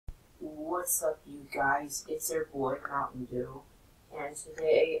What's up, you guys? It's your boy Mountain Dew, and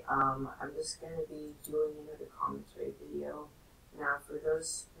today I'm just going to be doing another commentary video. Now, for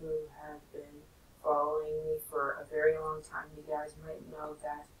those who have been following me for a very long time, you guys might know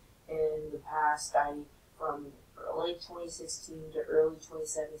that in the past, from late 2016 to early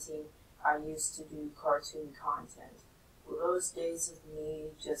 2017, I used to do cartoon content. Well, those days of me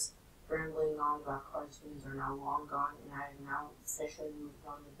just rambling on about cartoons are now long gone, and I have now officially moved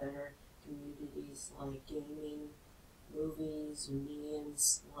on to better communities like gaming, movies,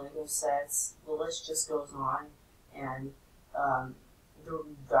 memes, Lego sets. The list just goes on, and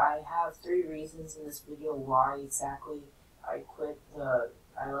I have 3 reasons in this video why exactly I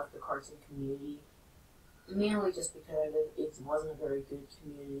left the cartoon community. Mainly just because it wasn't a very good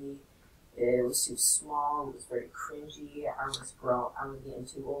community. It was too small. It was very cringy. I was getting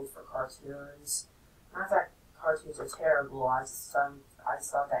too old for cartoons. Not that cartoons are terrible. I just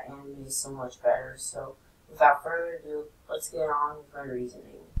thought that anime is so much better. So without further ado, let's get on with my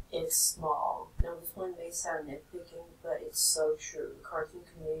reasoning. It's small. Now this one may sound nitpicking, but it's so true. The cartoon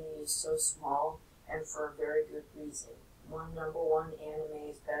community is so small, and for a very good reason. Number one, anime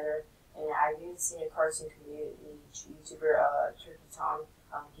is better. And I've even seen a cartoon community YouTuber, Turkey Tom.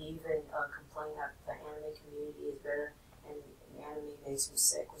 He even complained that the anime community is better, and anime makes me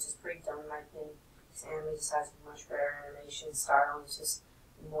sick, which is pretty dumb in my opinion. Because anime just has much better animation style, and it's just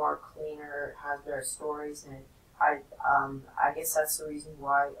more cleaner, has better stories, and I guess that's the reason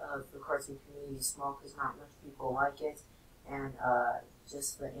why the cartoon community is small, because not much people like it, and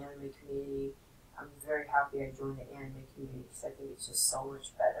just the anime community. I'm very happy I joined the anime community because I think it's just so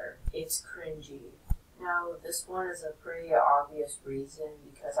much better. It's cringy. Now, this one is a pretty obvious reason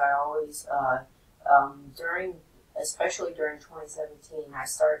because I always, especially during 2017, I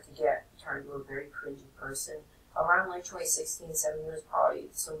started to get turned into a very cringy person. Around like 2016, 17 was probably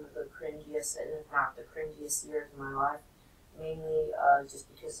some of the cringiest, and if not the cringiest years of my life. Mainly just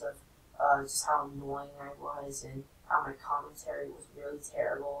because of just how annoying I was and how my commentary was really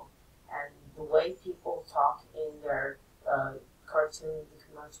terrible. And the way people talk in their cartoon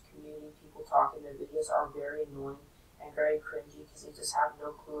community, people talk in their videos are very annoying and very cringy because they just have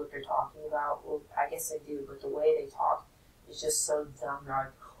no clue what they're talking about. Well, I guess they do, but the way they talk is just so dumb. They're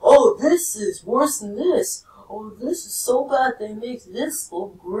like, oh, this is worse than this. Oh, this is so bad they make this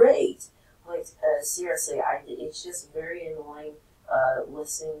look great. Like, seriously, it's just very annoying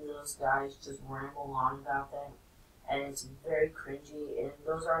listening to those guys just ramble on about that. And it's very cringy, and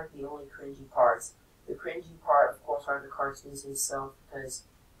those aren't the only cringy parts. The cringy part, of course, are the cartoons themselves, because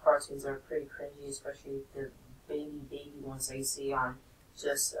cartoons are pretty cringy, especially the baby ones that you see on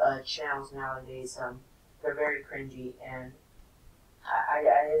just channels nowadays. They're very cringy, and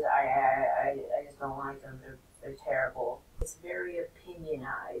I just don't like them. They're terrible. It's very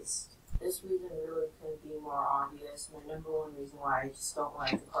opinionized. This reason really couldn't be more obvious. My number one reason why I just don't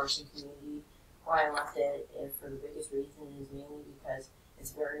like the cartoon community, why I left it, and for the biggest reason, is mainly because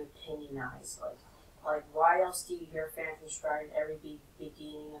it's very opinionized. Like why else do you hear Phantom Stride in every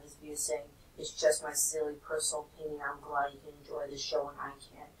beginning of this video saying, it's just my silly personal opinion, I'm glad you can enjoy the show and I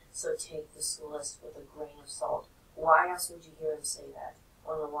can, so take this list with a grain of salt. Why else would you hear him say that?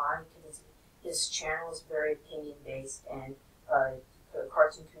 Well, why? Because his channel is very opinion-based, and the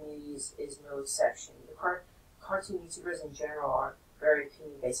cartoon community is no exception. The cartoon YouTubers in general are very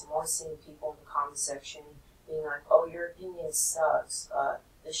opinion-based. I'm always seeing people in the comment section being like, oh, your opinion sucks.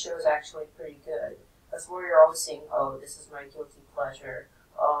 This show is actually pretty good. That's where you're always seeing, oh, this is my guilty pleasure.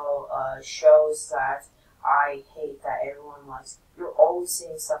 Oh, shows that I hate that everyone likes. You're always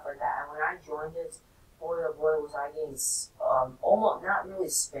seeing stuff like that. And when I joined it, boy oh boy was I getting almost, not really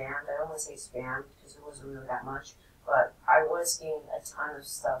spammed. I don't want to say spammed because it wasn't really that much. But I was getting a ton of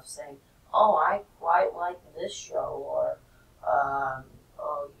stuff saying, oh, I quite like this show, or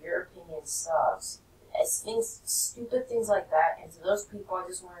oh, your opinion sucks. It's stupid things like that. And to those people, I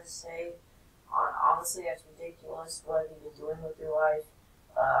just want to say, honestly, that's ridiculous. What have you been doing with your life?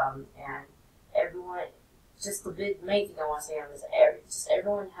 And everyone, just the main thing I want to say on this,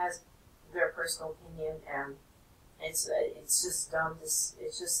 everyone has their personal opinion, and it's just dumb. It's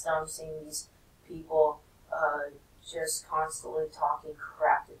just dumb seeing these people just constantly talking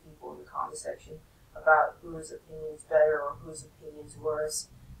crap to people in the comment section about whose opinion's better or whose opinion's worse.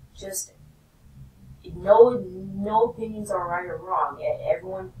 Just no opinions are right or wrong.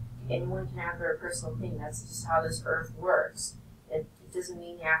 Anyone can have their personal opinion. That's just how this earth works. It doesn't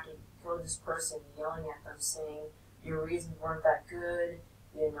mean you have to go to this person yelling at them saying your reasons weren't that good.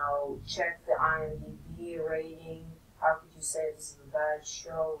 You know, check the IMDb rating. How could you say this is a bad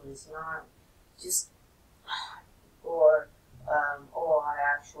show when it's not? Just, or oh, I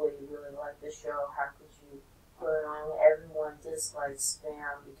actually really like the show, how could you put it on? Everyone dislikes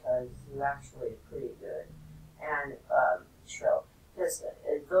spam because it's actually pretty good and show. Because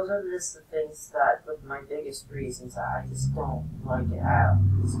those are just the things that my biggest reasons that I just don't like it at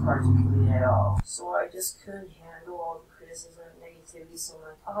this cartoon community at all. So I just couldn't handle all the criticism and negativity. So I'm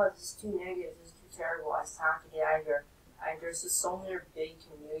like, oh, this is too negative, this is too terrible. I just have to get out of here. There's just so many big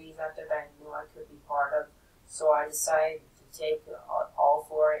communities out there that I knew I could be part of. So I decided to take all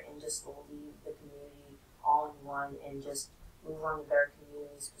for it and just leave the community all in one and just move on to better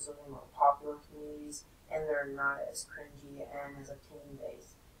communities because those are more popular communities and they're not as cringy and as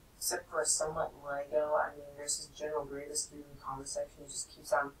opinion-based. Except for somewhat Lego, I mean, there's this general greatest dude in the comment section who just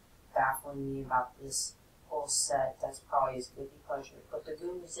keeps on baffling me about this whole set. That's probably his guilty pleasure. But the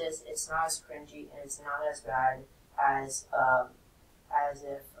good news is, it's not as cringy and it's not as bad as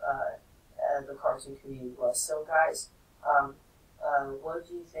if the cartoon community was. So, guys, what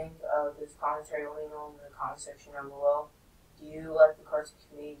do you think of this commentary? Let me know in the comment section down below. Do you like the cartoon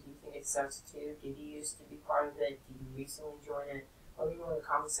community? Do you think it sucks too? Did you used to be part of it? Did you recently join it? Let me know in the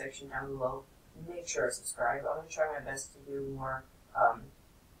comment section down below. Make sure to subscribe. I'm gonna try my best to do more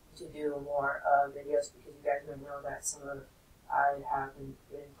videos because you guys might know that some of I haven't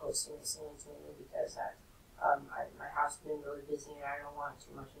been posting recently because my house has been really busy and I don't want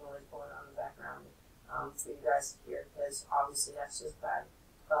too much noise going on in the background for you guys to hear because obviously that's just bad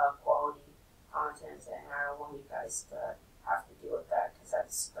quality content and I don't want you guys to have to deal with that because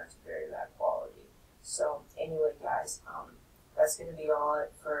that's very bad quality. So anyway, guys, that's gonna be all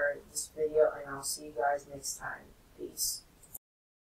for this video, and I'll see you guys next time. Peace.